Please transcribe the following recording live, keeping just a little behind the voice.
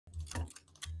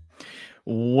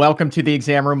Welcome to the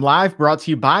Exam Room Live, brought to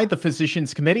you by the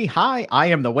Physicians Committee. Hi, I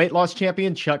am the weight loss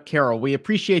champion, Chuck Carroll. We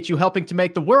appreciate you helping to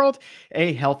make the world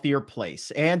a healthier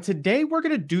place. And today we're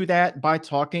going to do that by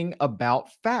talking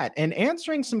about fat and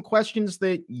answering some questions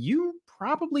that you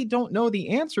probably don't know the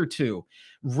answer to.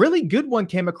 Really good one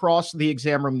came across the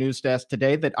Exam Room news desk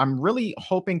today that I'm really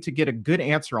hoping to get a good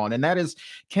answer on. And that is,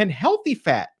 can healthy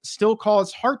fat still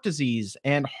cause heart disease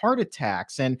and heart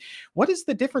attacks? And what is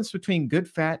the difference between good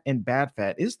fat and bad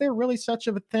fat? Is there really such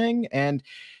a thing? And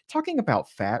talking about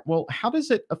fat, well, how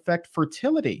does it affect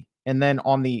fertility? And then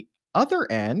on the other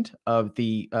end of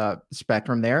the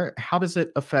spectrum there, how does it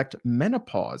affect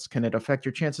menopause? Can it affect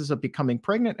your chances of becoming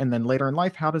pregnant? And then later in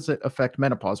life, how does it affect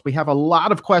menopause? We have a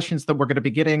lot of questions that we're going to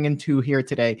be getting into here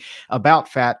today about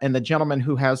fat. And the gentleman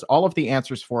who has all of the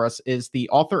answers for us is the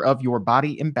author of Your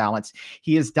Body in Balance.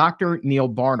 He is Dr. Neal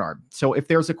Barnard. So if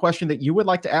there's a question that you would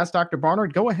like to ask Dr.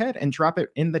 Barnard, go ahead and drop it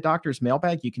in the doctor's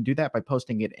mailbag. You can do that by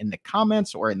posting it in the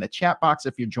comments or in the chat box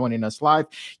if you're joining us live.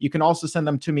 You can also send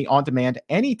them to me on demand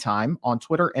anytime on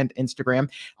Twitter and Instagram.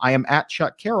 I am at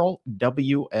Chuck Carroll,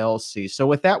 WLC. So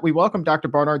with that, we welcome Dr.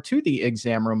 Barnard to the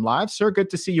Exam Room Live. Sir,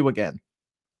 good to see you again.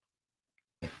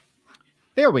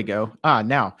 There we go.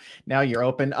 Now you're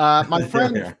open. My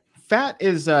friend, fat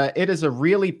is it is a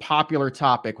really popular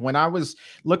topic. When I was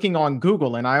looking on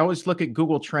Google, and I always look at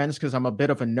Google Trends because I'm a bit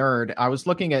of a nerd, I was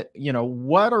looking at,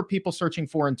 what are people searching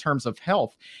for in terms of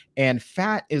health? And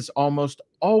fat is almost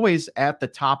always at the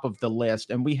top of the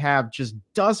list. And we have just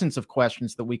dozens of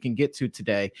questions that we can get to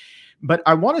today. But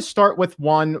I want to start with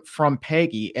one from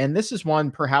Peggy. And this is one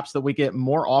perhaps that we get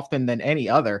more often than any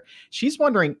other. She's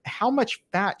wondering, how much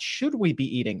fat should we be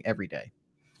eating every day?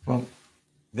 Well,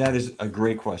 that is a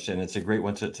great question. It's a great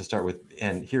one to start with.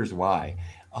 And here's why.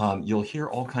 You'll hear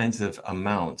all kinds of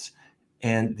amounts.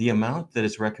 And the amount that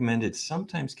is recommended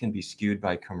sometimes can be skewed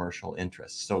by commercial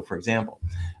interests. So, for example,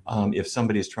 if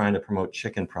somebody is trying to promote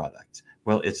chicken products,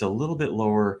 well, it's a little bit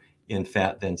lower in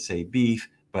fat than, say, beef,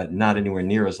 but not anywhere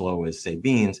near as low as, say,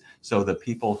 beans. So the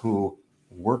people who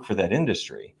work for that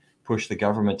industry push the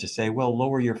government to say, well,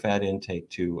 lower your fat intake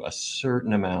to a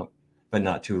certain amount, but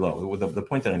not too low. The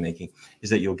point that I'm making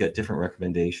is that you'll get different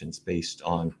recommendations based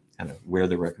on kind of where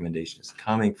the recommendation is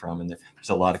coming from. And there's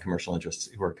a lot of commercial interests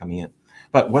who are coming in.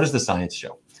 But what does the science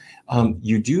show?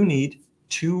 You do need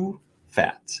two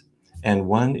fats, and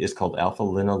one is called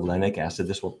alpha-linolenic acid.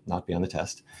 This will not be on the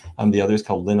test. The other is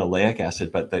called linoleic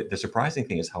acid, but the surprising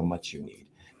thing is how much you need.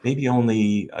 Maybe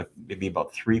only maybe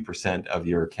about 3% of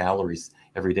your calories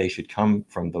every day should come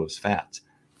from those fats.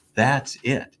 That's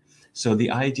it. So the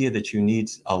idea that you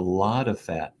need a lot of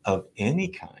fat of any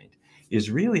kind is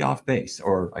really off base,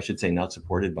 or I should say not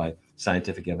supported by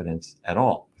scientific evidence at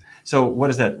all. So what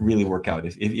does that really work out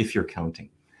if you're counting?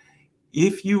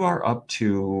 If you are up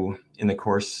to, in the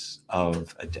course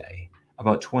of a day,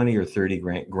 about 20 or 30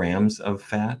 grams of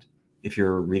fat, if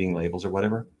you're reading labels or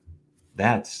whatever,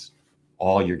 that's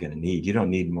all you're going to need. You don't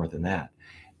need more than that.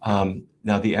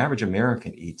 Now, the average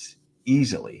American eats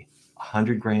easily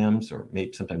 100 grams or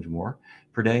maybe sometimes more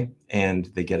per day, and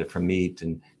they get it from meat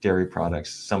and dairy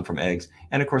products, some from eggs,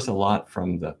 and of course a lot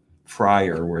from the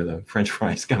fryer where the French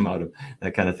fries come out of,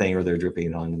 that kind of thing, or they're dripping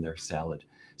it on in their salad.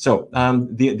 So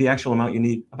the actual amount you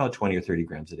need, about 20 or 30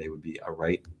 grams a day would be a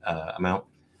right amount.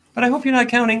 But I hope you're not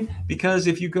counting, because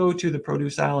if you go to the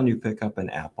produce aisle and you pick up an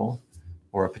apple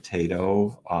or a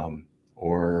potato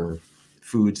or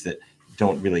foods that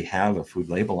don't really have a food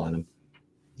label on them,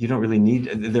 you don't really need,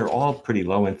 they're all pretty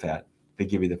low in fat. They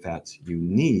give you the fats you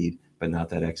need, but not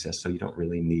that excess. So you don't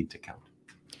really need to count.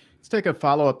 Let's take a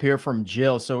follow-up here from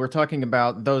Jill. So we're talking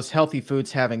about those healthy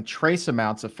foods having trace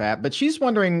amounts of fat, but she's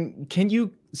wondering, can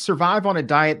you survive on a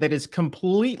diet that is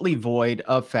completely void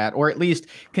of fat, or at least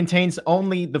contains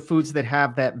only the foods that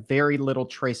have that very little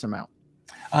trace amount?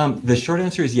 The short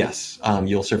answer is yes.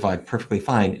 You'll survive perfectly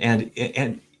fine.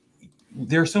 And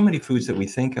there are so many foods that we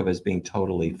think of as being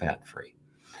totally fat-free.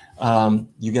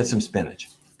 You get some spinach,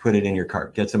 put it in your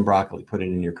cart. Get some broccoli, put it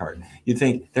in your cart. You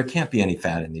think there can't be any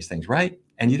fat in these things, right?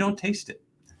 And you don't taste it.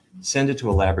 Send it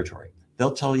to a laboratory.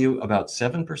 They'll tell you about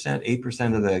 7%,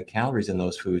 8% of the calories in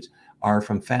those foods are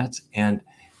from fats, and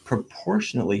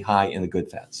proportionately high in the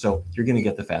good fats. So you're going to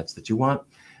get the fats that you want.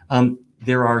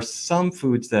 There are some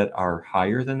foods that are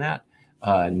higher than that.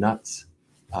 Nuts,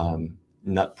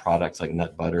 nut products like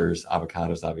nut butters,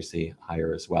 avocados, obviously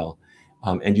higher as well.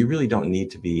 And you really don't need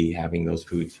to be having those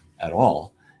foods at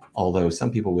all. Although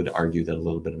some people would argue that a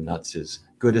little bit of nuts is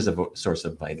good as a source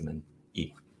of vitamin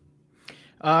E.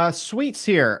 Sweets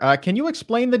here. Can you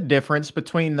explain the difference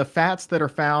between the fats that are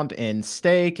found in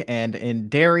steak and in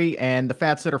dairy and the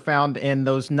fats that are found in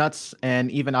those nuts and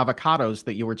even avocados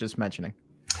that you were just mentioning?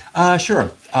 Sure.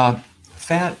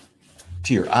 Fat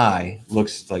to your eye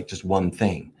looks like just one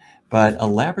thing, but a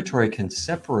laboratory can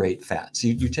separate fats.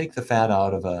 You take the fat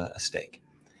out of a steak,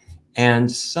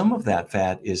 and some of that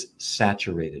fat is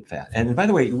saturated fat. And by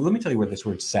the way, let me tell you where this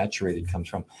word saturated comes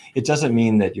from. It doesn't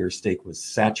mean that your steak was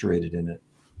saturated in it,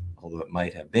 although it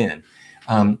might have been.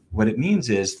 What it means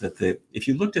is that if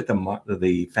you looked at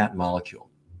the fat molecule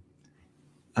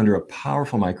under a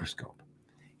powerful microscope,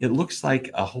 it looks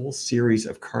like a whole series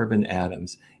of carbon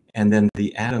atoms, and then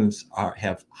the atoms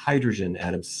have hydrogen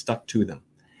atoms stuck to them.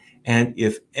 And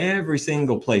if every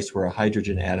single place where a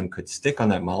hydrogen atom could stick on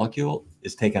that molecule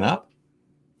is taken up,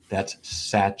 that's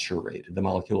saturated. The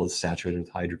molecule is saturated with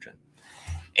hydrogen.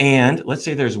 And let's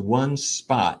say there's one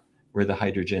spot where the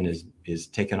hydrogen is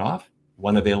taken off,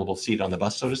 one available seat on the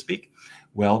bus, so to speak.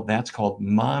 Well, that's called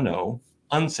mono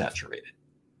unsaturated.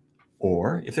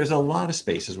 Or if there's a lot of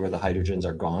spaces where the hydrogens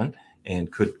are gone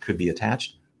and could be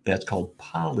attached, that's called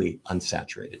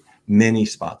polyunsaturated. Many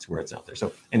spots where it's out there.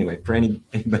 So anyway, for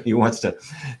anybody who wants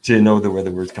to know where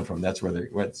the words come from, that's where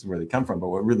they come from. But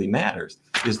what really matters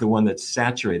is the one that's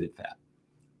saturated fat.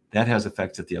 That has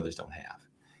effects that the others don't have.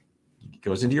 It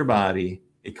goes into your body.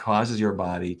 It causes your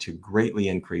body to greatly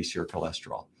increase your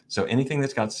cholesterol. So anything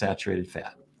that's got saturated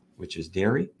fat, which is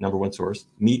dairy, number one source,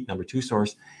 meat, number two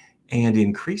source, and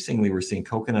increasingly we're seeing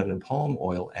coconut and palm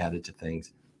oil added to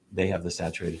things. They have the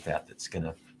saturated fat that's going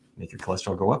to make your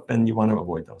cholesterol go up, and you want to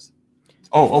avoid those.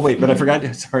 Oh, wait, but I forgot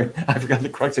the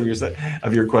crux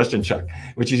of your question, Chuck,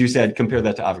 which is you said compare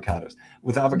that to avocados.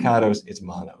 With avocados, it's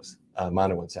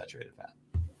monounsaturated fat.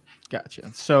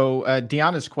 Gotcha. So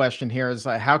Deanna's question here is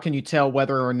how can you tell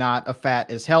whether or not a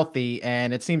fat is healthy?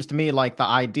 And it seems to me like the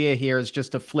idea here is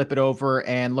just to flip it over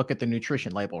and look at the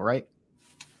nutrition label, right?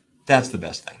 That's the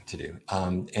best thing to do.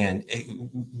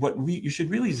 You should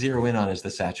really zero in on is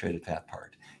the saturated fat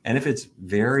part. And if it's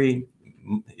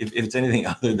if it's anything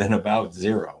other than about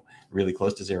zero, really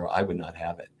close to zero, I would not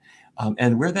have it.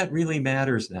 And where that really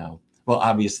matters now, well,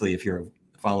 obviously, if you're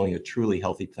following a truly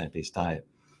healthy plant-based diet,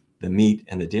 the meat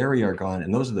and the dairy are gone,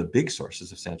 and those are the big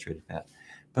sources of saturated fat.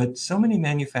 But so many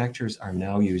manufacturers are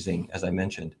now using, as I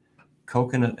mentioned,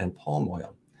 coconut and palm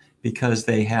oil because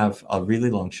they have a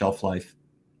really long shelf life.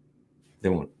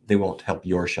 They won't help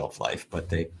your shelf life, but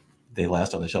they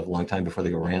last on the shelf a long time before they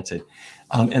go rancid.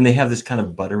 And they have this kind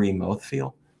of buttery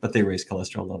mouthfeel, but they raise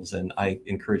cholesterol levels. And I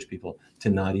encourage people to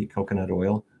not eat coconut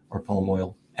oil or palm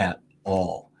oil at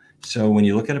all. So when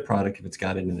you look at a product, if it's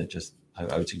got it in it,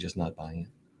 I would suggest not buying it.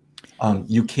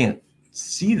 You can't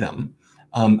see them,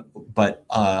 but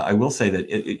I will say that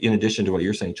in addition to what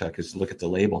you're saying, Chuck, is look at the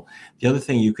label. The other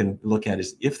thing you can look at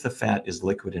is if the fat is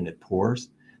liquid and it pours,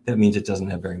 that means it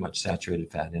doesn't have very much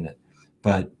saturated fat in it.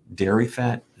 But dairy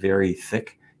fat, very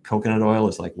thick. Coconut oil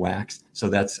is like wax. So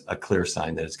that's a clear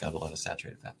sign that it's got a lot of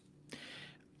saturated fat.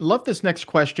 Love this next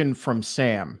question from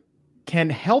Sam. Can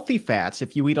healthy fats,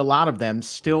 if you eat a lot of them,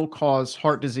 still cause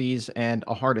heart disease and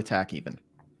a heart attack even?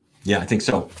 Yeah, I think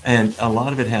so. And a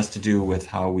lot of it has to do with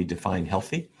how we define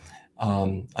healthy.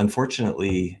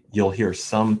 Unfortunately, you'll hear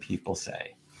some people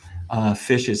say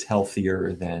fish is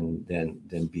healthier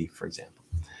than beef, for example.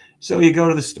 So you go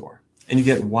to the store and you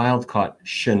get wild-caught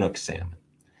Chinook salmon.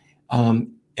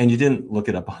 And you didn't look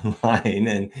it up online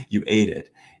and you ate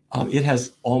it. It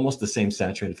has almost the same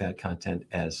saturated fat content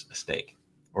as a steak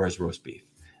or as roast beef.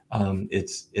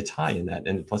 It's high in that,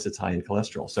 and plus it's high in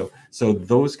cholesterol. So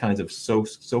those kinds of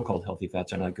so-called healthy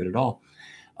fats are not good at all.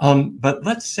 But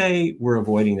let's say we're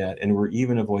avoiding that, and we're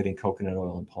even avoiding coconut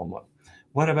oil and palm oil.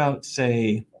 What about,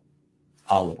 say,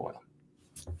 olive oil?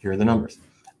 Here are the numbers.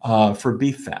 For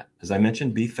beef fat, as I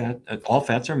mentioned, beef fat, all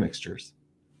fats are mixtures.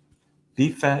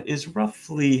 Beef fat is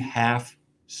roughly half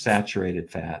saturated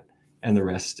fat, and the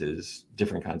rest is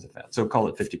different kinds of fat. So call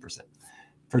it 50%.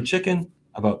 For chicken,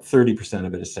 about 30%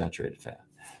 of it is saturated fat.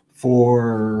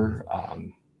 For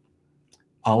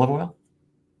olive oil,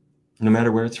 no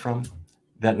matter where it's from,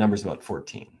 that number is about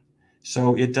 14.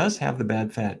 So it does have the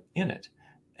bad fat in it.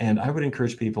 And I would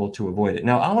encourage people to avoid it.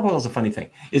 Now, olive oil is a funny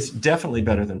thing. It's definitely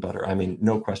better than butter. I mean,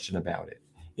 no question about it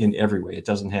in every way. It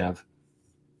doesn't have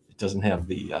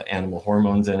the animal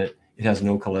hormones in it. It has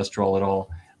no cholesterol at all.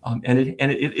 And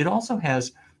it also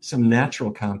has some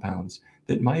natural compounds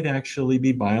that might actually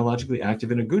be biologically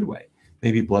active in a good way,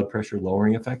 maybe blood pressure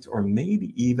lowering effects, or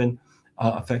maybe even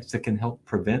effects that can help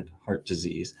prevent heart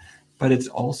disease. But it's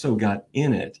also got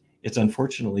in it, it's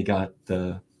unfortunately got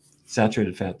the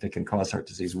saturated fat that can cause heart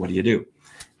disease. What do?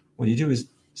 What you do is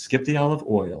skip the olive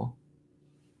oil,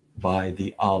 by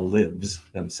the olives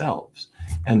themselves.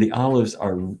 And the olives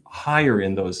are higher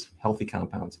in those healthy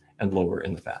compounds and lower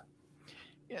in the fat.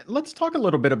 Let's talk a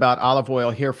little bit about olive oil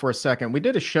here for a second. We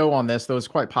did a show on this that was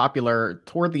quite popular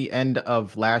toward the end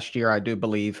of last year, I do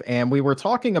believe. And we were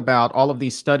talking about all of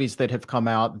these studies that have come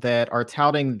out that are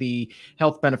touting the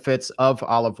health benefits of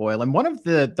olive oil. And one of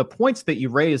the points that you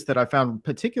raised that I found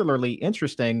particularly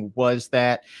interesting was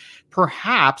that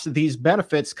perhaps these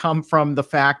benefits come from the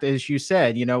fact, as you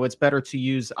said, it's better to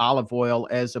use olive oil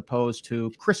as opposed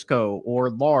to Crisco or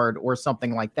lard or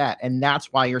something like that. And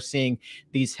that's why you're seeing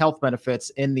these health benefits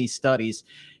in these studies.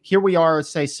 Here we are,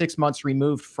 say 6 months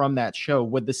removed from that show.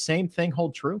 Would the same thing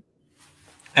hold true?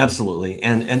 Absolutely.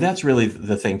 And that's really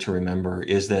the thing to remember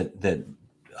is that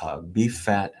beef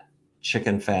fat,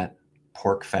 chicken fat,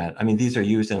 pork fat, I mean, these are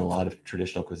used in a lot of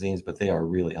traditional cuisines, but they are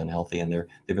really unhealthy and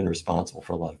they've been responsible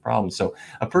for a lot of problems. So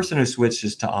a person who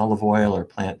switches to olive oil or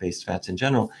plant-based fats in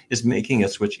general is making a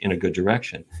switch in a good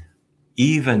direction.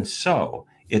 Even so,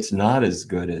 it's not as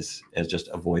good as just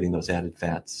avoiding those added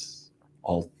fats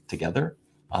altogether,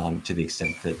 to the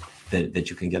extent that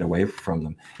you can get away from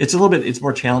them. It's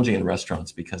more challenging in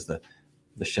restaurants because the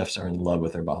chefs are in love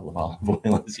with their bottle of olive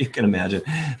oil, as you can imagine,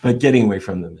 but getting away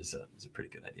from them is a pretty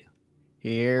good idea.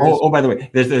 By the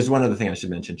way, there's one other thing I should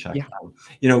mention, Chuck.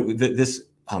 Yeah. This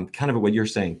kind of what you're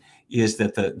saying is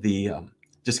that the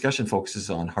discussion focuses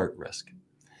on heart risk.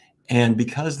 And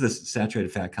because the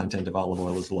saturated fat content of olive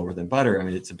oil is lower than butter, I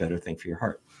mean, it's a better thing for your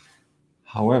heart.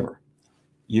 However,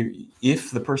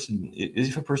 if a person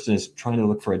is trying to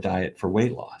look for a diet for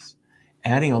weight loss,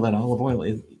 adding all that olive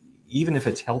oil, even if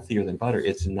it's healthier than butter,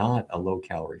 it's not a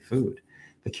low-calorie food.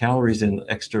 The calories in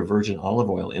extra virgin olive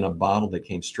oil in a bottle that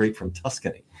came straight from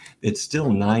Tuscany, it's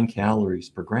still 9 calories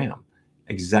per gram,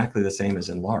 exactly the same as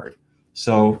in lard.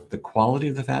 So the quality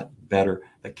of the fat, better,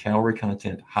 the calorie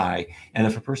content, high. And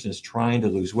if a person is trying to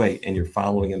lose weight and you're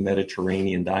following a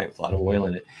Mediterranean diet with a lot of oil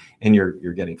in it, and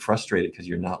you're getting frustrated because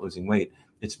you're not losing weight,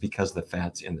 it's because the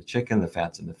fats in the chicken, the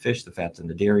fats in the fish, the fats in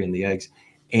the dairy and the eggs,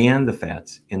 and the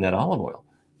fats in that olive oil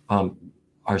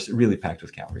are really packed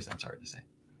with calories, I'm sorry to say.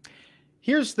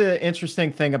 Here's the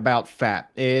interesting thing about fat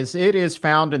is it is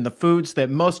found in the foods that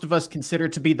most of us consider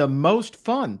to be the most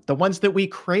fun, the ones that we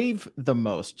crave the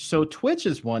most. So Twitch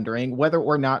is wondering whether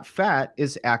or not fat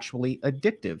is actually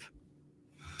addictive.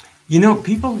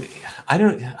 People, I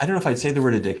don't know if I'd say the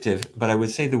word addictive, but I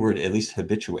would say the word at least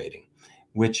habituating,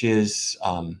 which is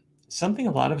something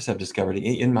a lot of us have discovered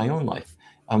in my own life.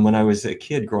 When I was a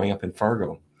kid growing up in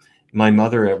Fargo, my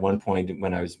mother at one point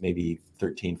when I was maybe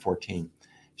 13, 14,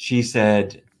 she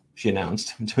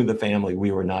announced to the family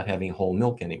we were not having whole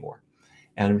milk anymore.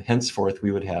 And henceforth,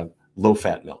 we would have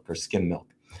low-fat milk or skim milk.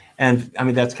 And I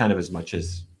mean, that's kind of as much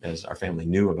as our family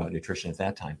knew about nutrition at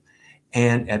that time.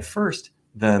 And at first,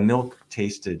 the milk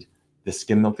tasted, the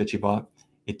skim milk that she bought,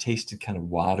 it tasted kind of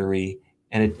watery,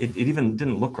 and it even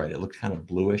didn't look right. It looked kind of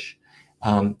bluish.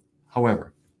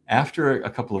 However, after a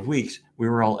couple of weeks, we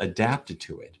were all adapted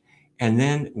to it. And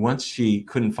then once she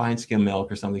couldn't find skim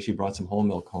milk or something, she brought some whole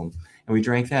milk home and we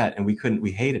drank that and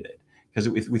we hated it because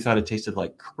we thought it tasted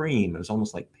like cream. It was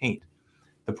almost like paint.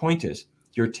 The point is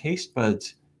your taste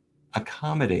buds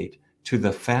accommodate to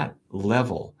the fat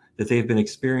level that they've been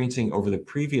experiencing over the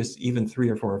previous even 3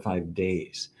 or 4 or 5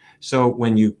 days. So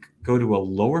when you go to a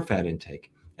lower fat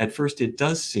intake, at first it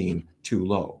does seem too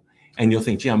low. And you'll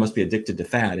think, gee, I must be addicted to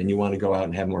fat. And you want to go out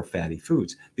and have more fatty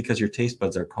foods because your taste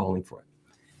buds are calling for it.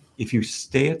 If you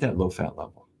stay at that low fat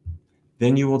level,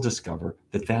 then you will discover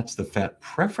that that's the fat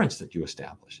preference that you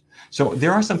establish. So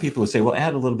there are some people who say, well,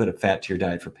 add a little bit of fat to your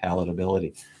diet for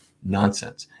palatability.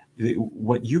 Nonsense.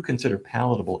 What you consider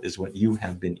palatable is what you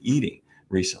have been eating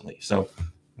recently. So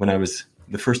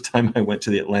the first time I went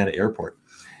to the Atlanta airport,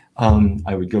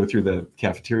 I would go through the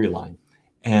cafeteria line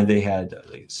and they had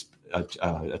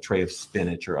a tray of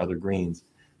spinach or other greens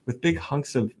with big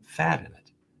hunks of fat in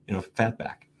it, fat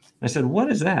back. And I said, what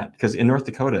is that? Because in North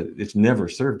Dakota, it's never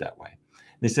served that way.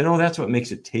 They said, oh, that's what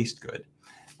makes it taste good.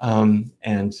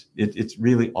 And it's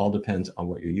really all depends on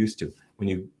what you're used to. When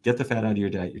you get the fat out of your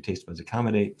diet, your taste buds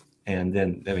accommodate, and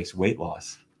then that makes weight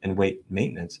loss and weight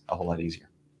maintenance a whole lot easier.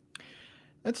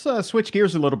 Let's switch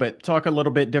gears a little bit, talk a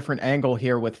little bit different angle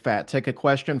here with fat. Take a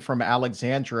question from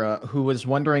Alexandra, who is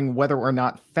wondering whether or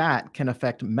not fat can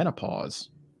affect menopause.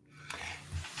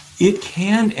 It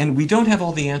can, and we don't have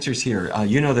all the answers here.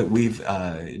 You know that we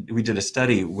did a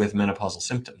study with menopausal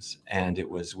symptoms, and it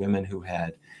was women who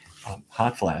had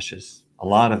hot flashes, a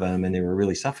lot of them, and they were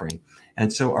really suffering.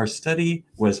 And so our study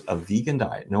was a vegan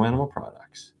diet, no animal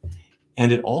products.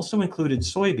 And it also included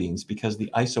soybeans because the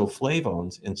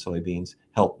isoflavones in soybeans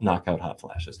help knock out hot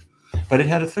flashes. But it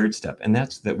had a third step, and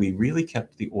that's that we really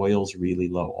kept the oils really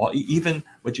low, even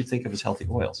what you think of as healthy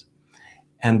oils.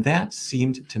 And that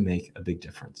seemed to make a big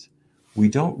difference. We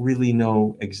don't really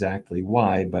know exactly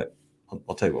why, but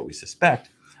I'll tell you what we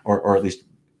suspect, or at least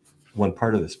one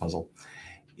part of this puzzle,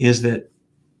 is that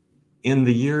in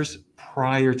the years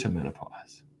prior to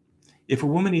menopause, if a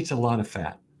woman eats a lot of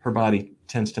fat, her body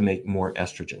tends to make more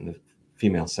estrogen, the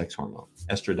female sex hormone,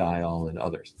 estradiol and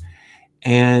others.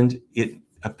 And it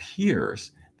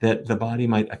appears that the body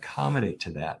might accommodate to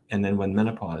that. And then when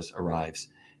menopause arrives,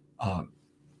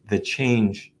 the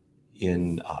change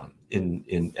in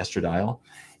estradiol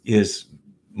is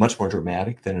much more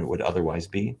dramatic than it would otherwise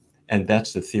be. And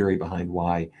that's the theory behind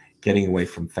why getting away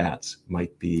from fats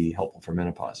might be helpful for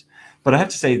menopause. But I have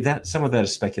to say that some of that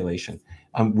is speculation.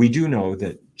 We do know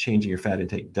that changing your fat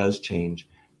intake does change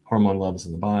hormone levels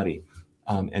in the body.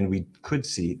 And we could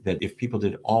see that if people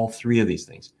did all three of these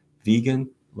things, vegan,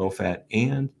 low fat,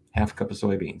 and half a cup of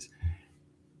soybeans,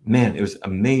 man, it was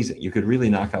amazing. You could really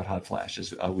knock out hot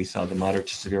flashes. We saw the moderate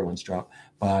to severe ones drop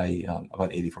by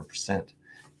about 84%.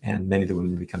 And many of the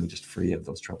women were becoming just free of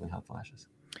those troubling hot flashes.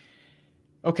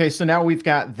 Okay, so now we've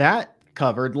got that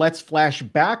covered. Let's flash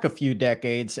back a few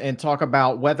decades and talk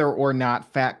about whether or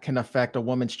not fat can affect a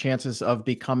woman's chances of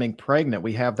becoming pregnant.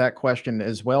 We have that question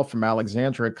as well from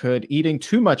Alexandra. Could eating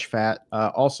too much fat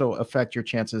also affect your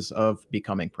chances of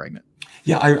becoming pregnant?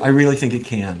 Yeah, I really think it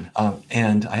can.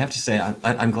 And I have to say,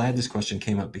 I'm glad this question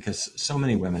came up because so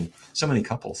many women, so many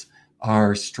couples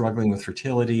are struggling with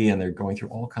fertility, and they're going through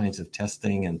all kinds of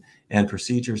testing and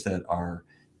procedures that are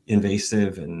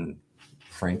invasive, and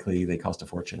frankly, they cost a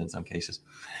fortune in some cases.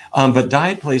 But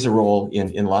diet plays a role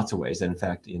in lots of ways. And in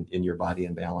fact, in Your Body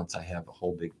in Balance, I have a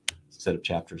whole big set of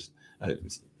chapters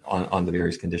on the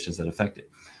various conditions that affect it.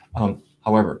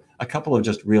 However, a couple of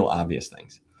just real obvious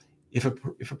things. If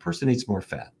a person eats more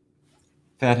fat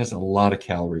has a lot of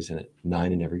calories in it,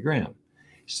 9 in every gram.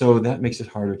 So that makes it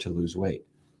harder to lose weight.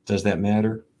 Does that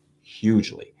matter?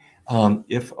 Hugely.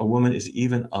 If a woman is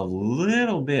even a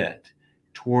little bit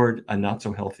toward a not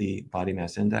so healthy body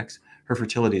mass index, her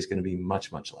fertility is going to be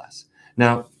much, much less.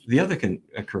 Now, the other can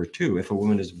occur too. If a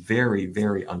woman is very,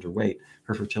 very underweight,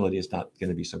 her fertility is not going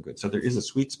to be so good. So there is a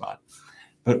sweet spot.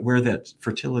 But where that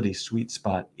fertility sweet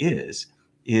spot is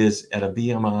at a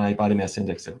BMI, body mass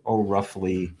index of,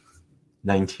 roughly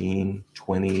 19,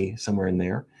 20, somewhere in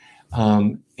there.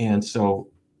 And so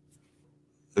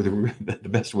the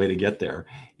best way to get there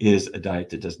is a diet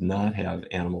that does not have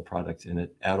animal products in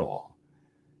it at all,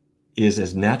 is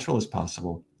as natural as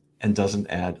possible, and doesn't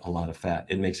add a lot of fat.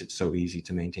 It makes it so easy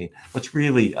to maintain what's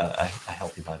really a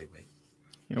healthy body weight.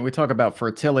 You know, we talk about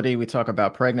fertility, we talk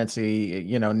about pregnancy,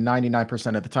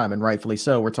 99% of the time, and rightfully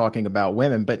so, we're talking about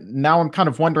women. But now I'm kind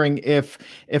of wondering if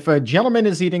a gentleman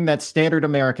is eating that standard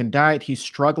American diet, he's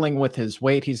struggling with his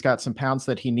weight, he's got some pounds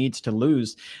that he needs to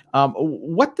lose.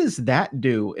 What does that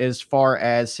do as far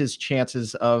as his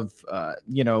chances of,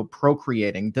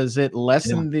 procreating? Does it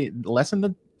lessen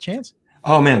the chance?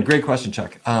 Oh man, great question,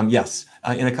 Chuck. Yes,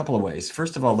 in a couple of ways.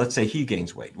 First of all, let's say he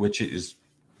gains weight, which is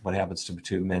what happens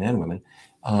to men and women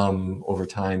over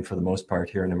time, for the most part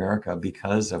here in America,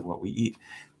 because of what we eat.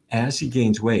 As he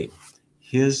gains weight,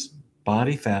 his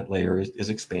body fat layer is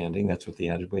expanding. That's what the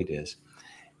added weight is.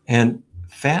 And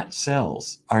fat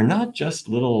cells are not just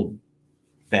little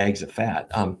bags of fat.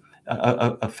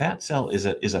 A fat cell is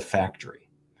a factory.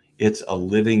 It's a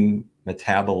living,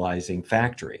 metabolizing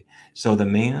factory. So the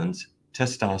man's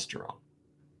testosterone,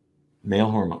 male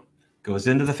hormone, goes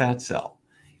into the fat cell.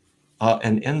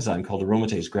 An enzyme called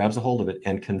aromatase grabs a hold of it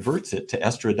and converts it to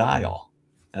estradiol.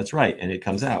 That's right, and it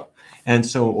comes out. And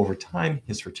so over time,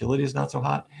 his fertility is not so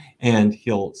hot, and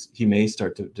he may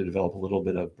start to develop a little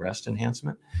bit of breast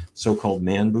enhancement, so-called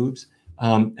man boobs.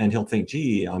 And he'll think,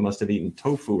 gee, I must have eaten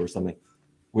tofu or something,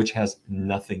 which has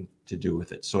nothing to do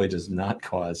with it. Soy does not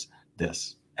cause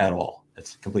this at all.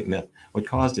 It's a complete myth. What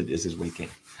caused it is his weight gain.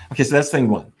 Okay, so that's thing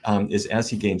one, is as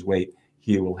he gains weight,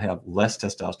 he will have less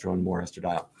testosterone, more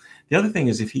estradiol. The other thing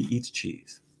is if he eats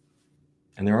cheese,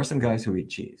 and there are some guys who eat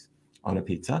cheese on a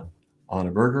pizza, on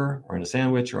a burger, or in a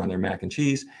sandwich, or on their mac and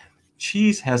cheese.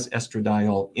 Cheese has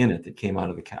estradiol in it that came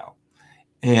out of the cow.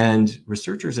 And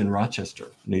researchers in Rochester,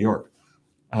 New York,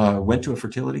 went to a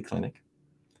fertility clinic,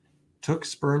 took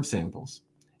sperm samples,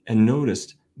 and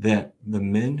noticed that the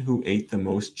men who ate the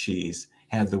most cheese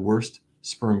had the worst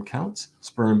sperm counts,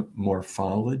 sperm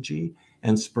morphology,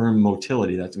 and sperm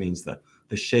motility. That means the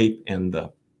shape and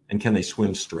can they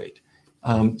swim straight.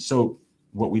 So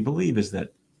what we believe is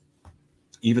that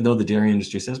even though the dairy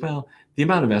industry says, well, the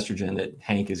amount of estrogen that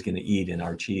Hank is going to eat in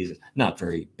our cheese is not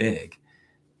very big,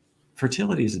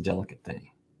 fertility is a delicate thing.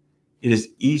 It is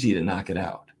easy to knock it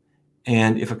out.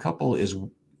 And if a couple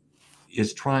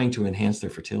is trying to enhance their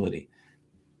fertility,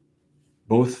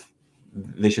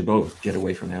 they should both get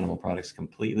away from animal products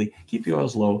completely. Keep the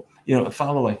oils low.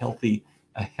 Follow a healthy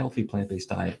plant-based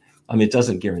diet. It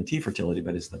doesn't guarantee fertility,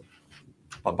 but it's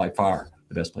by far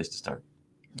the best place to start.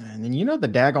 And then the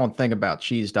daggone thing about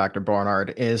cheese, Dr.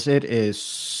 Barnard, is it is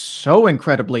so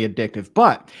incredibly addictive,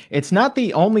 but it's not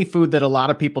the only food that a lot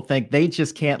of people think they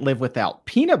just can't live without.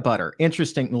 Peanut butter,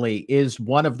 interestingly, is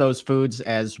one of those foods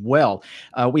as well.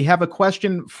 We have a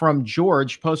question from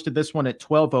George, posted this one at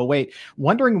 12:08,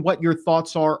 wondering what your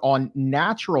thoughts are on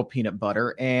natural peanut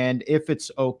butter and if it's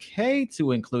okay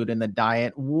to include in the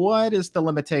diet. What is the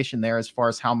limitation there as far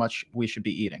as how much we should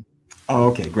be eating? Oh,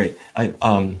 okay, great.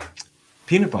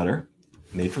 Peanut butter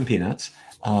made from peanuts,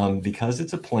 because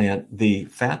it's a plant, the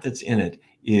fat that's in it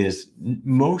is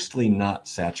mostly not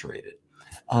saturated.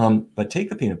 But take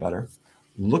the peanut butter,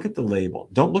 look at the label.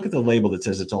 Don't look at the label that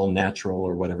says it's all natural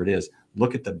or whatever it is.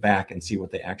 Look at the back and see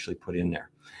what they actually put in there.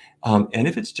 And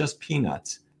if it's just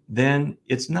peanuts, then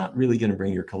it's not really going to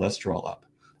bring your cholesterol up.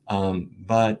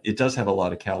 But it does have a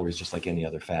lot of calories, just like any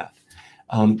other fat.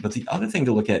 But the other thing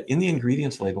to look at in the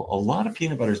ingredients label, a lot of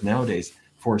peanut butters nowadays,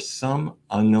 for some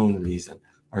unknown reason,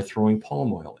 are throwing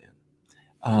palm oil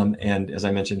in. And as I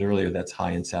mentioned earlier, that's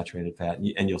high in saturated fat,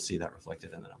 and you'll see that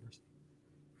reflected in the numbers.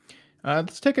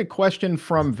 Let's take a question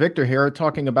from Victor here,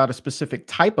 talking about a specific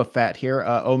type of fat here,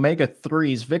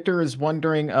 omega-3s. Victor is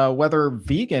wondering whether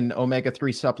vegan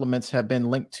omega-3 supplements have been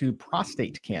linked to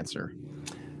prostate cancer.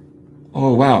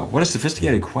 Oh, wow. What a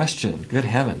sophisticated question. Good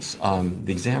heavens.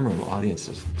 The exam room audience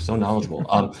is so knowledgeable.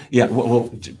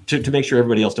 Well, to make sure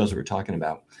everybody else knows what we're talking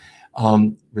about,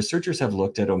 researchers have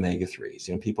looked at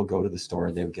omega-3s. People go to the store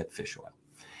and they would get fish oil.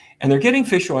 And they're getting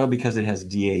fish oil because it has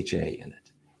DHA in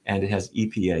it and it has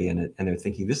EPA in it. And they're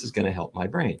thinking, this is going to help my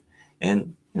brain.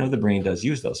 And, the brain does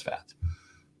use those fats.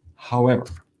 However,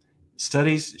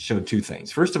 studies showed two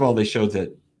things. First of all, they showed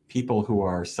that people who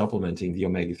are supplementing the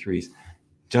omega-3s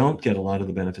don't get a lot of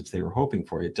the benefits they were hoping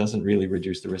for. It doesn't really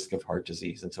reduce the risk of heart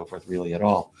disease and so forth really at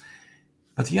all.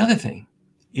 But the other thing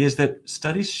is that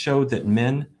studies showed that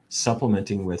men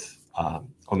supplementing with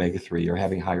omega-3 or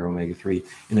having higher omega-3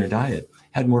 in their diet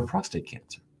had more prostate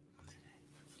cancer.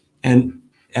 And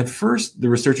at first, the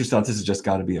researchers thought this has just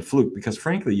got to be a fluke because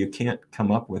frankly, you can't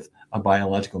come up with a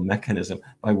biological mechanism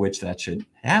by which that should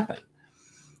happen.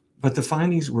 But the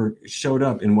findings showed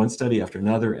up in one study after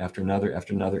another, after another,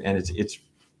 after another, and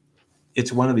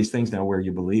it's one of these things now where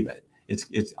you believe it.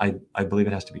 I believe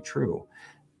it has to be true,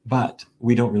 but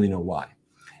we don't really know why.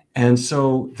 And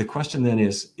so the question then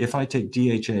is, if I take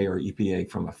DHA or EPA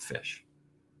from a fish,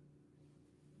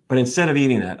 but instead of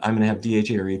eating that, I'm going to have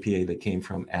DHA or EPA that came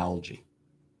from algae.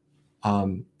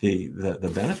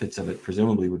 The benefits of it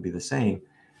presumably would be the same,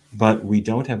 but we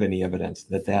don't have any evidence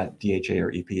that DHA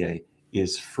or EPA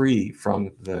is free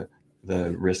from the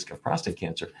risk of prostate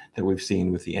cancer that we've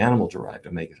seen with the animal-derived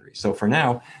omega-3. So for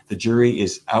now, the jury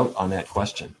is out on that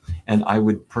question. And I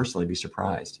would personally be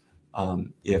surprised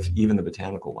if even the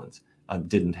botanical ones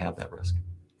didn't have that risk.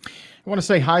 I want to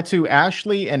say hi to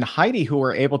Ashley and Heidi, who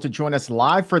are able to join us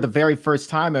live for the very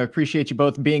first time. I appreciate you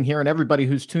both being here and everybody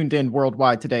who's tuned in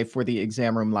worldwide today for the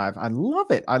Exam Room Live. I love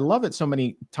it. I love it. So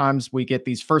many times we get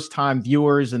these first-time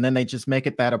viewers, and then they just make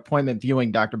it that appointment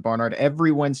viewing, Dr. Barnard.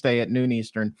 Every Wednesday at noon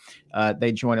Eastern,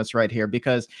 they join us right here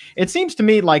because it seems to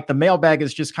me like the mailbag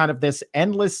is just kind of this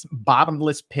endless,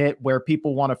 bottomless pit where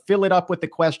people want to fill it up with the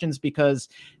questions because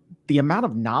the amount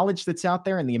of knowledge that's out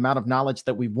there and the amount of knowledge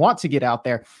that we want to get out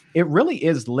there, it really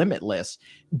is limitless.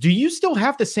 Do you still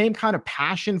have the same kind of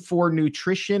passion for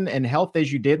nutrition and health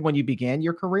as you did when you began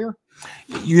your career?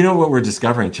 You know what we're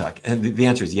discovering, Chuck? And the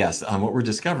answer is yes. What we're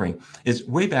discovering is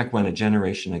way back when, a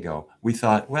generation ago, we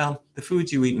thought, well, the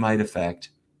foods you eat might affect,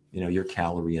 your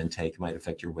calorie intake, might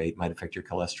affect your weight, might affect your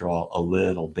cholesterol a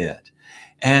little bit.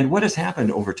 And what has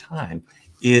happened over time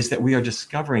is that we are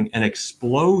discovering an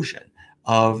explosion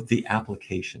of the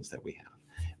applications that we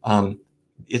have.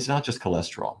 It's not just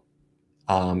cholesterol,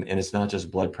 and it's not just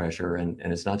blood pressure, and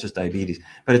it's not just diabetes,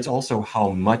 but it's also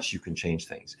how much you can change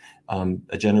things.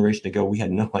 A generation ago, we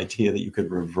had no idea that you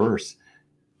could reverse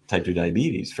type 2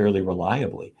 diabetes fairly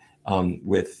reliably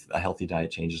with a healthy diet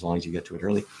change as long as you get to it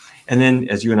early. And then,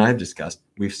 as you and I have discussed,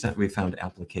 we've found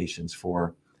applications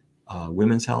for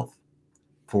women's health,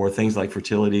 for things like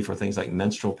fertility, for things like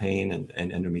menstrual pain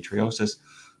and endometriosis,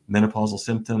 menopausal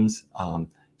symptoms,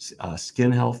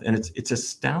 skin health. And it's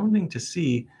astounding to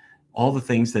see all the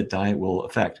things that diet will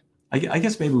affect. I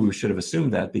guess maybe we should have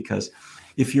assumed that, because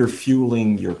if you're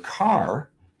fueling your car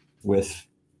with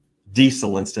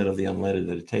diesel instead of the unleaded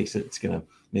that it takes, it's going to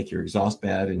make your exhaust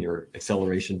bad and your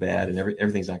acceleration bad, and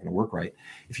everything's not going to work right.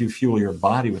 If you fuel your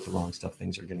body with the wrong stuff,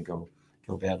 things are going to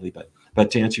go badly.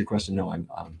 But to answer your question, no,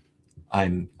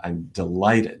 I'm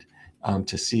delighted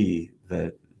to see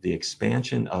the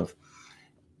expansion of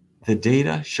the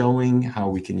data showing how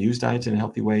we can use diets in a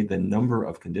healthy way, the number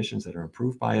of conditions that are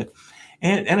improved by it.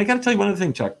 And I got to tell you one other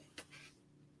thing, Chuck.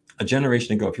 A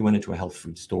generation ago, if you went into a health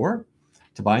food store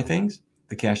to buy things,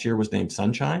 the cashier was named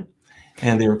Sunshine,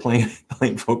 and they were playing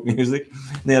folk music.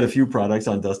 They had a few products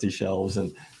on dusty shelves,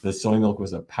 and the soy milk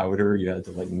was a powder you had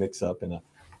to like mix up and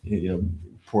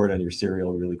pour it on your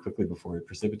cereal really quickly before it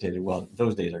precipitated. Well,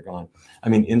 those days are gone. I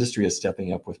mean, industry is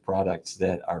stepping up with products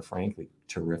that are frankly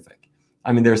terrific.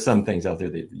 I mean, there's some things out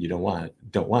there that you don't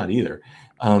want either.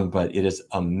 But it is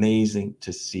amazing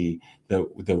to see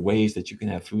the ways that you can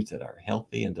have foods that are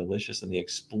healthy and delicious, and the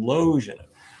explosion of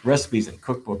recipes and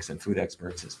cookbooks and food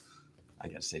experts is, I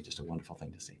got to say, just a wonderful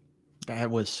thing to see.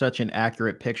 That was such an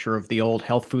accurate picture of the old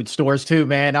health food stores too,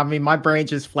 man. I mean, my brain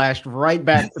just flashed right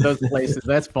back to those places.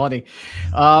 That's funny.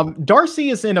 Darcy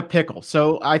is in a pickle.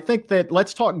 So I think that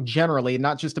let's talk generally,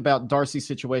 not just about Darcy's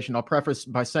situation. I'll preface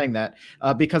by saying that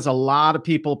because a lot of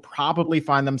people probably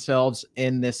find themselves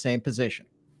in this same position.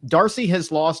 Darcy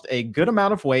has lost a good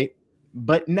amount of weight,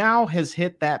 but now has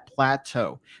hit that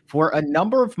plateau. For a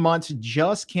number of months,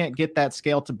 just can't get that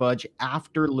scale to budge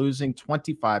after losing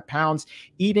 25 pounds,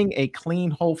 eating a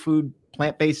clean, whole food,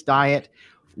 plant-based diet.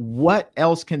 What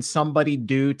else can somebody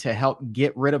do to help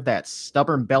get rid of that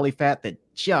stubborn belly fat that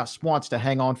just wants to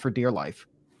hang on for dear life?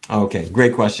 Okay,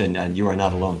 great question, and you are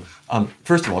not alone.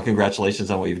 First of all, congratulations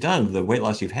on what you've done. The weight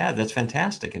loss you've had, that's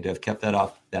fantastic, and to have kept that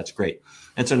off, that's great.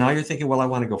 And so now you're thinking, well, I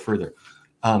want to go further.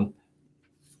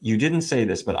 You didn't say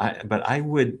this, but I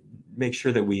would make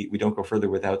sure that we don't go further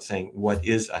without saying what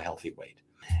is a healthy weight.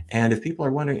 And if people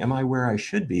are wondering, am I where I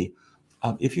should be?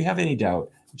 If you have any doubt,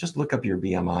 just look up your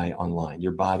BMI online,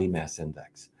 your body mass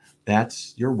index.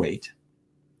 That's your weight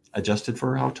adjusted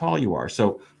for how tall you are.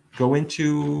 So go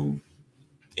into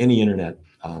any internet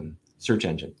search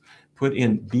engine, put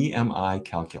in BMI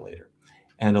calculator,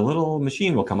 and a little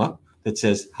machine will come up that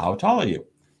says, how tall are you?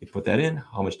 You put that in,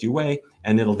 how much do you weigh?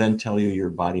 And it'll then tell you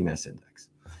your body mass index.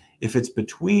 If it's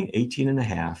between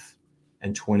 18.5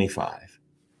 and 25,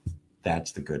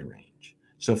 that's the good range.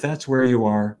 So if that's where you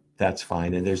are, that's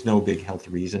fine. And there's no big health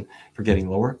reason for getting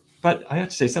lower. But I have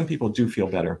to say, some people do feel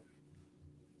better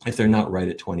if they're not right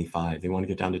at 25. They want to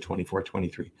get down to 24,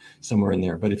 23, somewhere in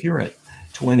there. But if you're at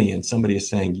 20 and somebody is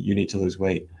saying you need to lose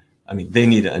weight, I mean, they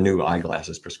need a new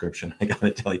eyeglasses prescription. I got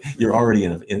to tell you, you're already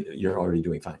you're already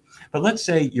doing fine. But let's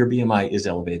say your BMI is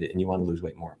elevated and you want to lose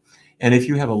weight more. And if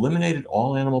you have eliminated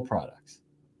all animal products,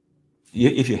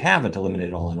 if you haven't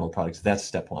eliminated all animal products, that's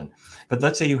step one. But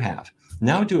let's say you have.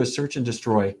 Now do a search and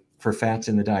destroy for fats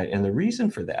in the diet. And the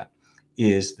reason for that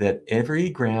is that every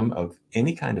gram of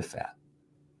any kind of fat,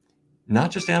 not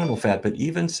just animal fat, but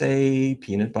even say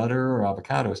peanut butter or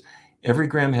avocados, every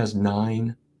gram has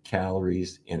 9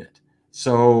 calories in it.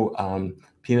 So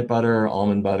peanut butter,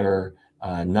 almond butter,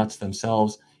 nuts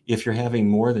themselves, if you're having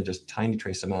more than just tiny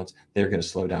trace amounts, they're going to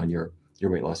slow down your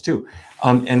weight loss too.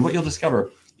 And what you'll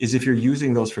discover is if you're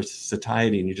using those for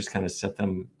satiety and you just kind of set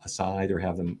them aside or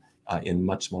have them in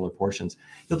much smaller portions,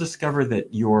 you'll discover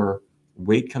that your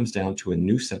weight comes down to a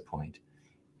new set point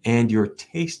and your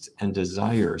tastes and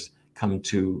desires come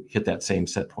to hit that same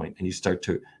set point, and you start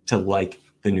to like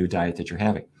the new diet that you're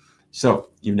having. So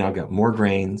you've now got more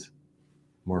grains,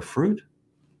 more fruit,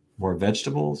 more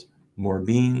vegetables, more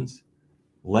beans,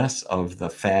 less of the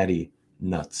fatty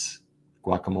nuts,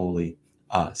 guacamole,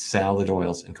 salad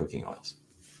oils, and cooking oils.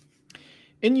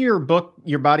 In your book,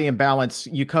 Your Body in Balance,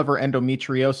 you cover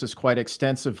endometriosis quite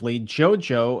extensively.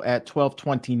 Jojo at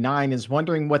 1229 is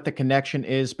wondering what the connection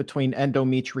is between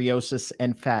endometriosis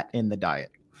and fat in the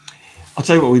diet. I'll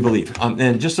tell you what we believe.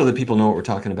 And just so that people know what we're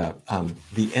talking about,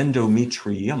 the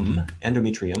endometrium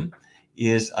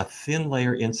is a thin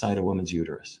layer inside a woman's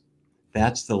uterus.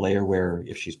 That's the layer where,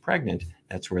 if she's pregnant,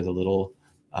 that's where the little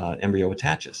embryo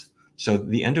attaches. So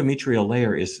the endometrial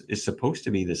layer is supposed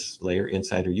to be this layer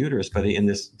inside her uterus, but in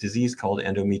this disease called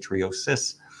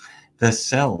endometriosis, the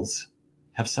cells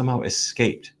have somehow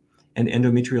escaped, and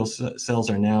endometrial cells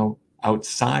are now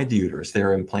outside the uterus.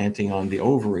 They're implanting on the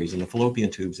ovaries and the fallopian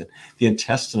tubes and the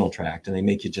intestinal tract, and they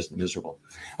make you just miserable.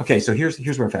 Okay, so here's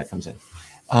where fat comes in.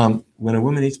 When a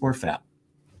woman eats more fat,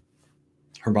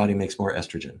 her body makes more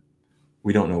estrogen.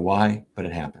 We don't know why, but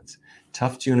it happens.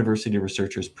 Tufts University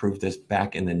researchers proved this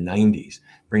back in the 90s,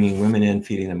 bringing women in,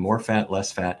 feeding them more fat,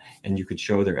 less fat, and you could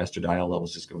show their estradiol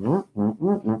levels just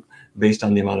go based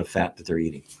on the amount of fat that they're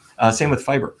eating. Same with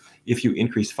fiber. If you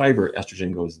increase fiber,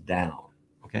 estrogen goes down,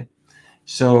 okay?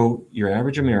 So your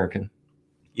average American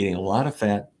eating a lot of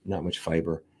fat, not much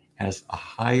fiber, has a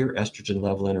higher estrogen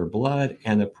level in her blood,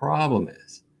 and the problem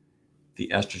is the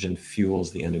estrogen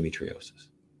fuels the endometriosis.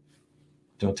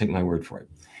 Don't take my word for it.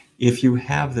 If you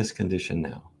have this condition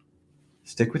now,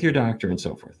 stick with your doctor and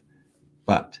so forth.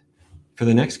 But for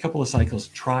the next couple of cycles,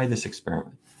 try this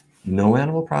experiment. No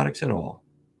animal products at all.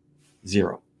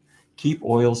 0. Keep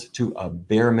oils to a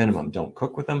bare minimum. Don't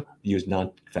cook with them. Use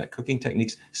non-fat cooking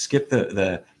techniques. Skip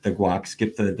the guac,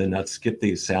 skip the nuts, skip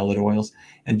the salad oils.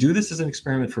 And do this as an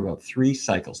experiment for about 3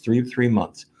 cycles, 3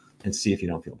 months, and see if you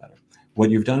don't feel better. What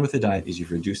you've done with the diet is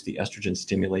you've reduced the estrogen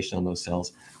stimulation on those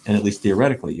cells, and at least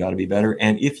theoretically, you ought to be better.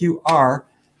 And if you are,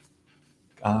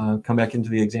 come back into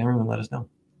the exam room and let us know.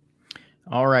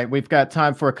 All right, we've got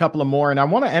time for a couple of more, and I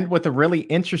want to end with a really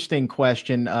interesting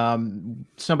question.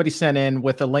 Somebody sent in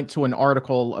with a link to an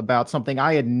article about something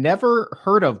I had never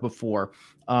heard of before.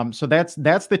 So that's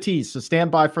the tease. So stand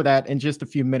by for that in just a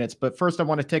few minutes. But first, I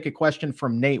want to take a question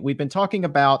from Nate. We've been talking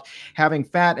about having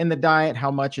fat in the diet,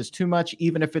 how much is too much,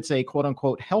 even if it's a quote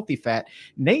unquote healthy fat.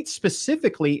 Nate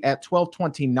specifically at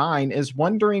 1229 is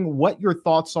wondering what your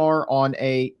thoughts are on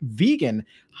a vegan,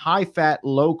 high fat,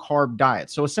 low carb diet.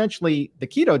 So essentially the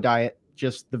keto diet,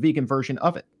 just the vegan version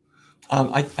of it.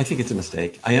 I think it's a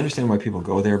mistake. I understand why people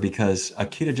go there, because a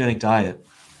ketogenic diet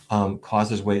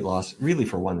causes weight loss really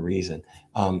for one reason.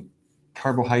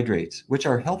 Carbohydrates, which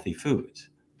are healthy foods,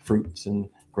 fruits and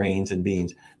grains and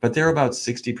beans, but they're about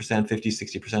 60%,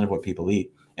 50-60% of what people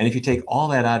eat. And if you take all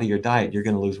that out of your diet, you're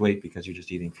going to lose weight because you're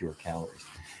just eating fewer calories.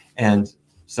 And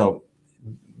so,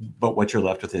 but what you're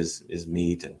left with is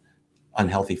meat and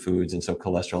unhealthy foods. And so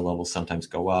cholesterol levels sometimes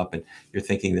go up, and you're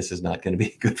thinking this is not going to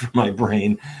be good for my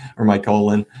brain or my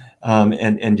colon.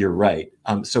 And you're right.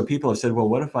 So people have said, well,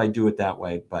 what if I do it that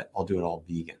way, but I'll do it all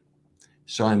vegan?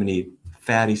 So I'm going to eat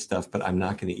fatty stuff, but I'm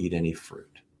not going to eat any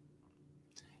fruit.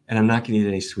 And I'm not going to eat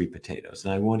any sweet potatoes.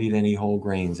 And I won't eat any whole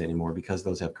grains anymore because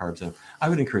those have carbs in them. I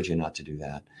would encourage you not to do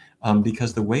that,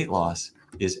 because the weight loss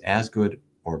is as good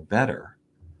or better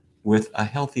with a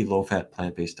healthy, low-fat,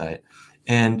 plant-based diet.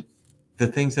 And the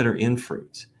things that are in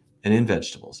fruits and in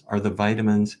vegetables are the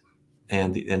vitamins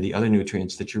and the other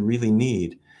nutrients that you really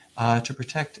need to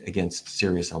protect against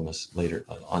serious illness later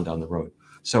on down the road.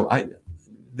 So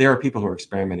there are people who are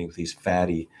experimenting with these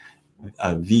fatty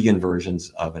vegan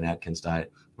versions of an Atkins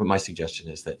diet. But my suggestion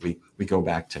is that we go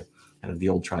back to kind of the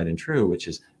old tried and true, which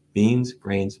is beans,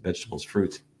 grains, vegetables,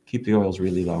 fruits. Keep the oils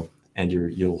really low, and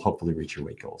you'll hopefully reach your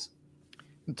weight goals.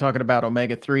 Talking about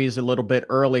omega-3s a little bit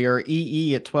earlier,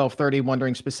 EE at 1230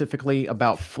 wondering specifically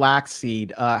about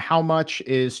flaxseed. How much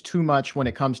is too much when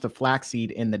it comes to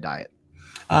flaxseed in the diet?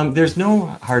 There's no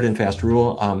hard and fast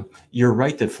rule. You're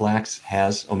right that flax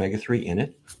has omega-3 in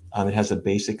it. It has a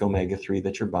basic omega-3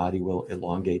 that your body will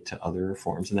elongate to other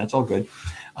forms, and that's all good.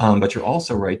 But you're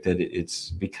also right that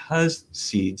it's because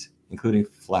seeds, including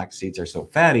flax seeds, are so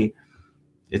fatty,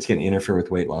 it's going to interfere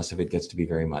with weight loss if it gets to be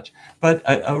very much. But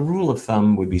a rule of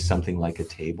thumb would be something like a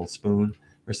tablespoon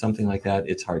or something like that.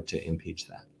 It's hard to impeach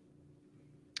that.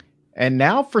 And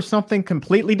now for something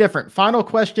completely different. Final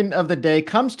question of the day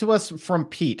comes to us from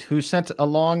Pete, who sent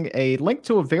along a link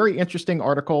to a very interesting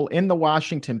article in the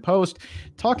Washington Post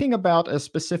talking about a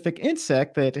specific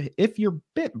insect that, if you're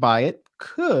bit by it,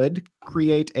 could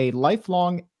create a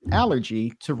lifelong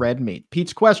allergy to red meat.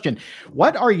 Pete's question: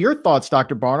 what are your thoughts,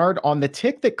 Dr. Barnard, on the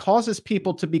tick that causes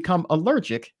people to become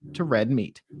allergic to red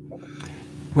meat?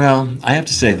 Well, I have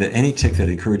to say that any tick that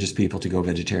encourages people to go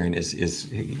vegetarian is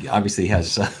obviously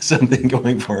has something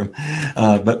going for him.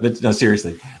 But no,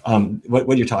 seriously,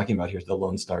 what you're talking about here is the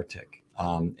Lone Star tick,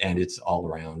 and it's all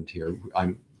around here.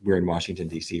 We're in Washington,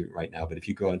 D.C. right now, but if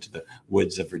you go into the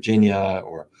woods of Virginia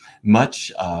or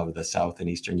much of the south and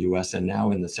eastern U.S. and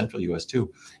now in the central U.S.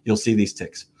 too, you'll see these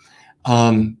ticks,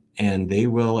 and they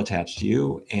will attach to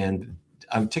you. And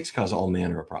ticks cause all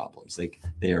manner of problems.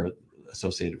 They are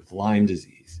associated with Lyme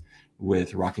disease,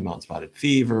 with Rocky Mountain spotted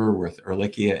fever, with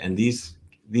Ehrlichia, and these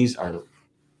are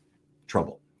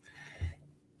trouble.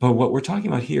 But what we're talking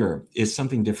about here is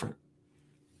something different.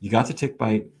 You got the tick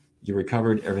bite, you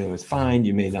recovered, everything was fine,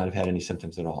 you may not have had any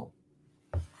symptoms at all.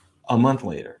 A month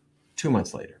later, 2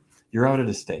 months later, you're out at a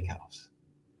steakhouse.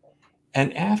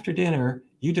 And after dinner,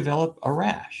 you develop a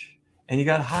rash, and you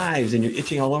got hives, and you're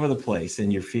itching all over the place,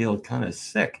 and you feel kind of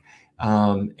sick.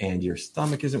 And your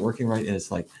stomach isn't working right. And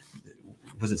it's like,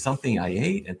 was it something I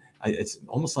ate? And It's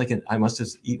almost like I must have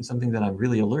eaten something that I'm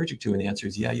really allergic to. And the answer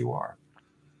is, yeah, you are.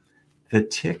 The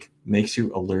tick makes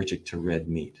you allergic to red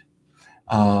meat.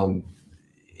 And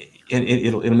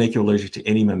it'll make you allergic to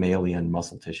any mammalian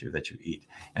muscle tissue that you eat.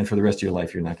 And for the rest of your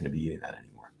life, you're not going to be eating that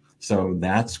anymore. So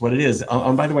that's what it is.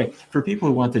 By the way, for people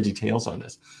who want the details on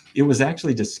this, it was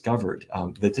actually discovered,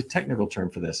 the technical term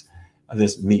for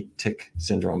this meat tick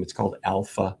syndrome, it's called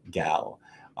alpha-gal.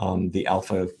 The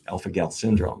alpha-gal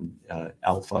syndrome,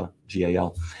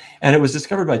 alpha-GAL. And it was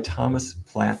discovered by Thomas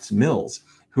Platts Mills,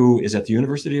 who is at the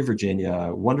University of Virginia,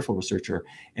 a wonderful researcher.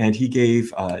 And he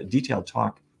gave a detailed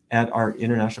talk at our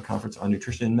International Conference on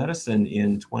Nutrition and Medicine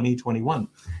in 2021.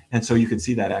 And so you can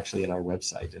see that actually at our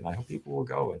website. And I hope people will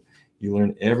go and you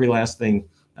learn every last thing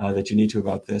that you need to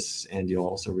about this. And you'll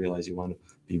also realize you want to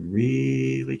be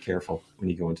really careful when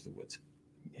you go into the woods.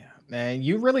 And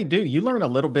you really do. You learn a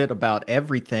little bit about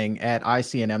everything at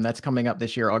ICNM. That's coming up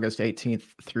this year, August 18th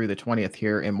through the 20th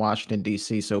here in Washington,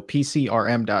 D.C. So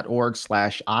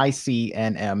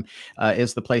pcrm.org/ICNM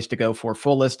is the place to go for a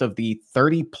full list of the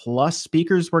 30 plus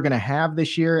speakers we're going to have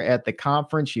this year at the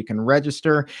conference. You can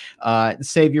register,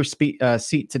 save your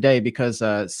seat today because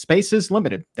space is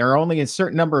limited. There are only a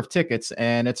certain number of tickets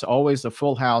and it's always a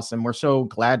full house. And we're so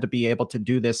glad to be able to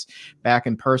do this back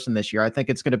in person this year. I think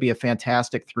it's going to be a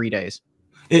fantastic 3 days.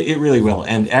 It really will.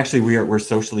 And actually we're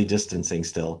socially distancing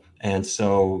still. And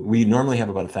so we normally have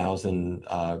about 1,000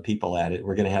 people at it.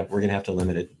 We're going to have to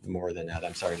limit it more than that,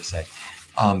 I'm sorry to say.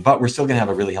 But we're still going to have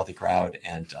a really healthy crowd.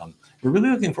 And we're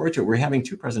really looking forward to it. We're having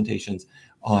 2 presentations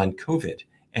on COVID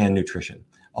and nutrition,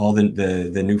 all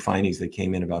the new findings that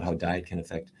came in about how diet can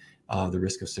affect the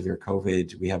risk of severe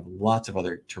COVID. We have lots of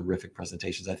other terrific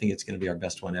presentations. I think it's going to be our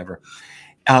best one ever.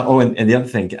 And the other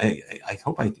thing, I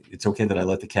hope it's okay that I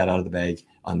let the cat out of the bag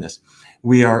on this.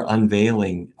 We are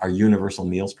unveiling our Universal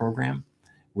Meals program,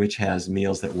 which has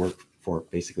meals that work for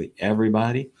basically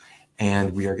everybody.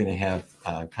 And we are going to have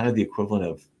kind of the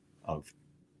equivalent of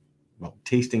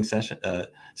tasting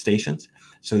stations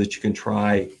so that you can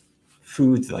try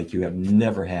foods like you have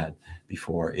never had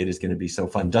before. It is going to be so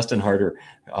fun. Dustin Harder,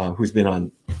 who's been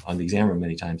on the exam room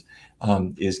many times,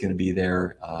 is going to be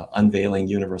there unveiling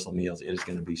Universal Meals. It is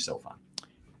going to be so fun.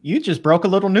 You just broke a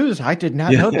little news. I did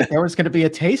not know that there was going to be a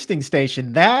tasting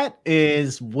station. That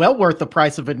is well worth the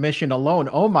price of admission alone.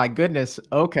 Oh my goodness.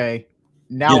 Okay.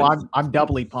 Now I'm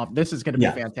doubly pumped. This is going to be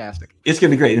fantastic. It's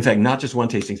going to be great. In fact, not just one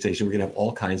tasting station. We're going to have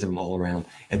all kinds of them all around,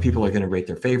 and people are going to rate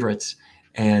their favorites.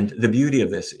 And the beauty of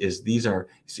this is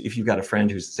if you've got a friend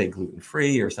who's, say,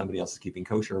 gluten-free or somebody else is keeping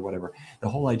kosher or whatever, the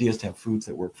whole idea is to have foods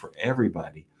that work for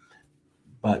everybody.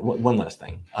 But one last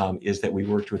thing is that we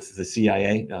worked with the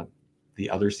CIA, the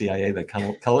other CIA, the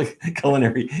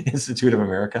Culinary Institute of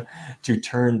America, to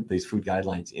turn these food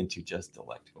guidelines into just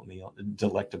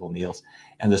delectable meals.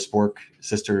 And the Spork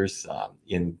sisters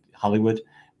in Hollywood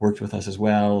worked with us as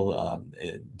well.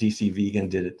 DC Vegan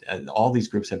did it. All these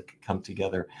groups have come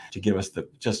together to give us the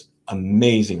just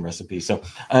amazing recipes. So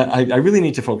I really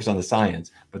need to focus on the science,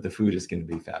 but the food is going to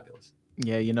be fabulous.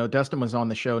 Yeah, Dustin was on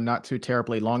the show not too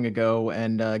terribly long ago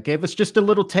and gave us just a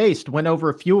little taste, went over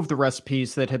a few of the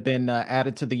recipes that have been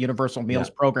added to the Universal Meals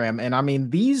program. And I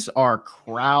mean, these are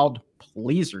crowd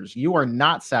pleasers. You are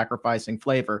not sacrificing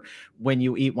flavor when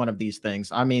you eat one of these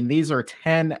things. I mean, these are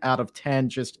 10 out of 10,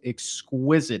 just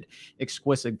exquisite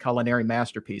culinary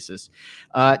masterpieces.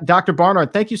 Dr.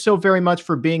 Barnard, thank you so very much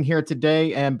for being here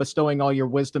today and bestowing all your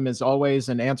wisdom as always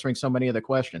and answering so many of the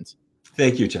questions.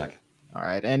 Thank you, Chuck. All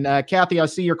right. And Kathy, I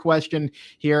see your question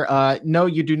here. No,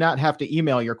 you do not have to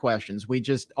email your questions. We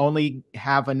just only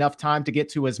have enough time to get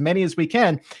to as many as we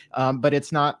can, but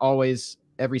it's not always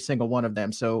every single one of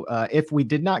them. So if we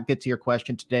did not get to your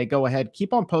question today, go ahead,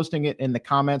 keep on posting it in the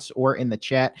comments or in the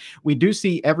chat. We do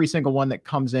see every single one that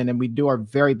comes in, and we do our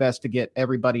very best to get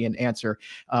everybody an answer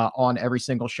on every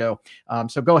single show.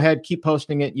 So go ahead, keep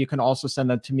posting it. You can also send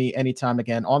them to me anytime,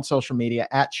 again, on social media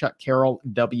at Chuck Carroll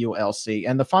WLC.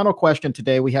 And the final question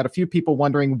today, we had a few people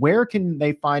wondering, where can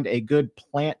they find a good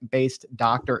plant-based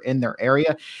doctor in their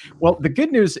area? Well, the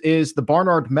good news is the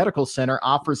Barnard Medical Center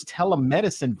offers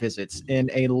telemedicine visits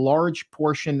in a large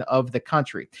portion of the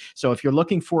country. So if you're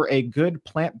looking for a good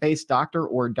plant-based doctor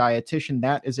or dietitian,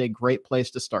 that is a great place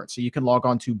to start. So you can log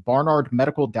on to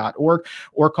barnardmedical.org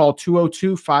or call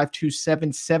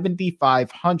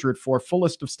 202-527-7500 for a full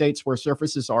list of states where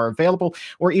services are available,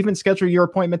 or even schedule your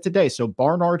appointment today. So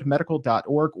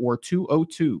barnardmedical.org or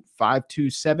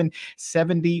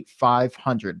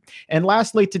 202-527-7500. And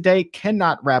lastly, today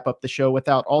cannot wrap up the show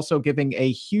without also giving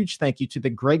a huge thank you to the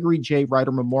Gregory J.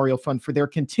 Ryder Memorial Fund for their their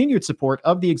continued support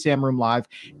of the Exam Room Live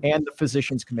and the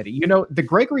Physicians Committee. You know, the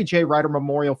Gregory J. Ryder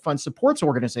Memorial Fund supports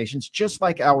organizations just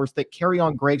like ours that carry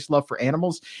on Greg's love for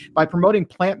animals by promoting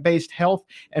plant-based health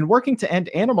and working to end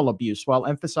animal abuse while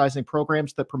emphasizing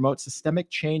programs that promote systemic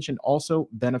change and also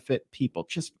benefit people.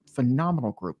 Just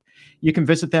phenomenal group. You can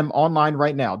visit them online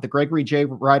right now, the Gregory J.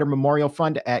 Ryder Memorial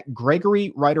Fund at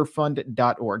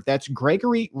gregoryryderfund.org. That's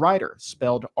Gregory Ryder,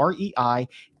 spelled R-E-I-T-E-R,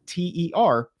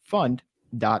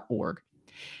 fund.org.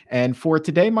 And for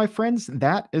today, my friends,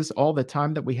 that is all the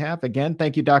time that we have. Again,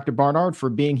 thank you, Dr. Barnard, for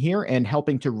being here and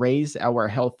helping to raise our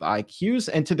health IQs.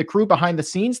 And to the crew behind the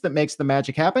scenes that makes the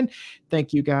magic happen,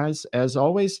 thank you guys, as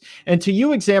always. And to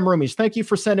you, exam roomies, thank you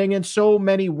for sending in so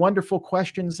many wonderful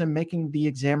questions and making the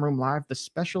Exam Room Live the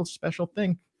special, special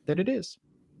thing that it is.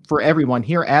 For everyone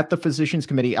here at the Physicians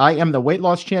Committee, I am the weight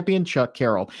loss champion, Chuck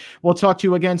Carroll. We'll talk to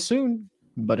you again soon.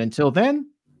 But until then,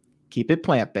 keep it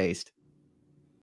plant-based.